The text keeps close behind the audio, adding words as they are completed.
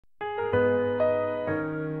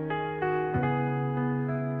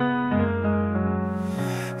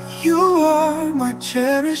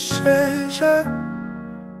cherished treasure,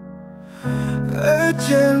 a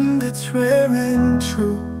gem that's rare and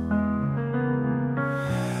true.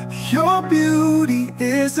 Your beauty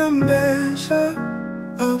is a measure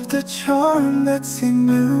of the charm that's in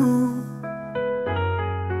you.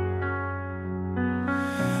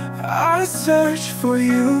 I search for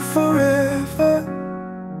you forever,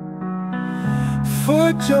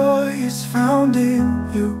 for joy is found in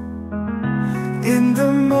you. In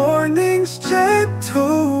the morning's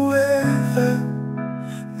gentle weather,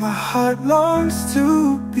 my heart longs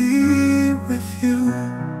to be with you.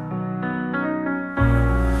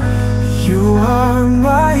 You are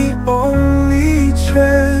my only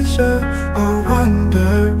treasure, a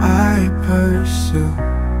wonder I pursue.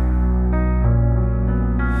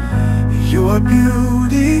 Your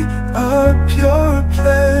beauty, a pure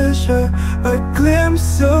pleasure, a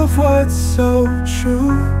glimpse of what's so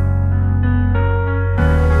true.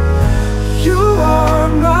 You are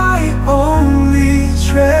my only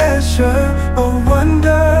treasure, a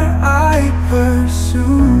wonder I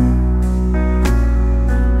pursue.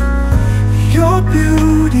 Your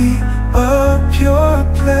beauty, a pure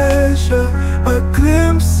pleasure, a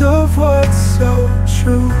glimpse of what's so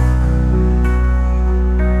true.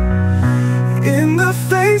 In the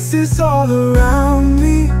faces all around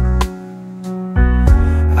me,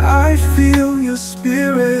 I feel your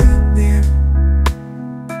spirit near.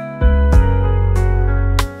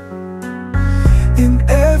 In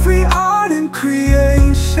every art and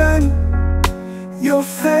creation, your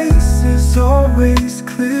face is always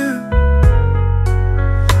clear.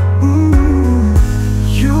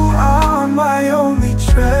 You are my only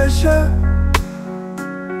treasure,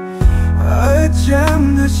 a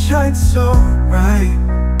gem that shines so bright.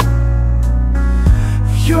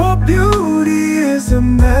 Your beauty is a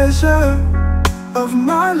measure of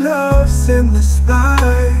my love's endless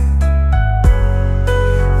light.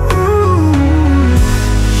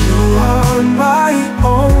 You are my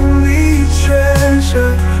only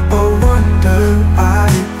treasure, a wonder I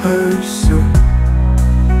pursue.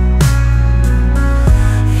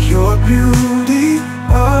 Your beauty,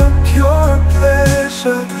 a pure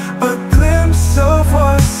pleasure, a glimpse of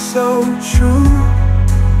what's so true.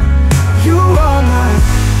 You are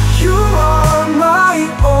my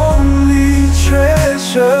only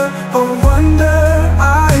treasure, a wonder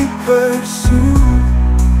I pursue.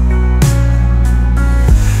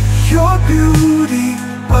 Your beauty,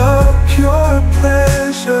 a pure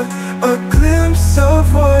pleasure, a glimpse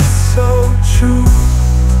of what's so true.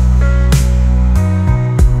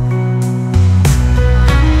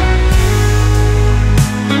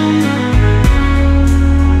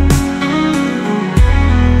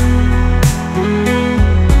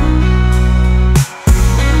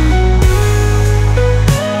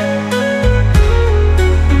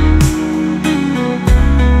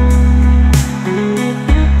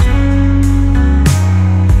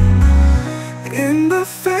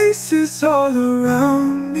 Faces all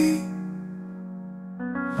around me,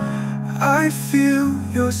 I feel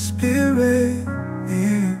your spirit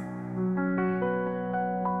near.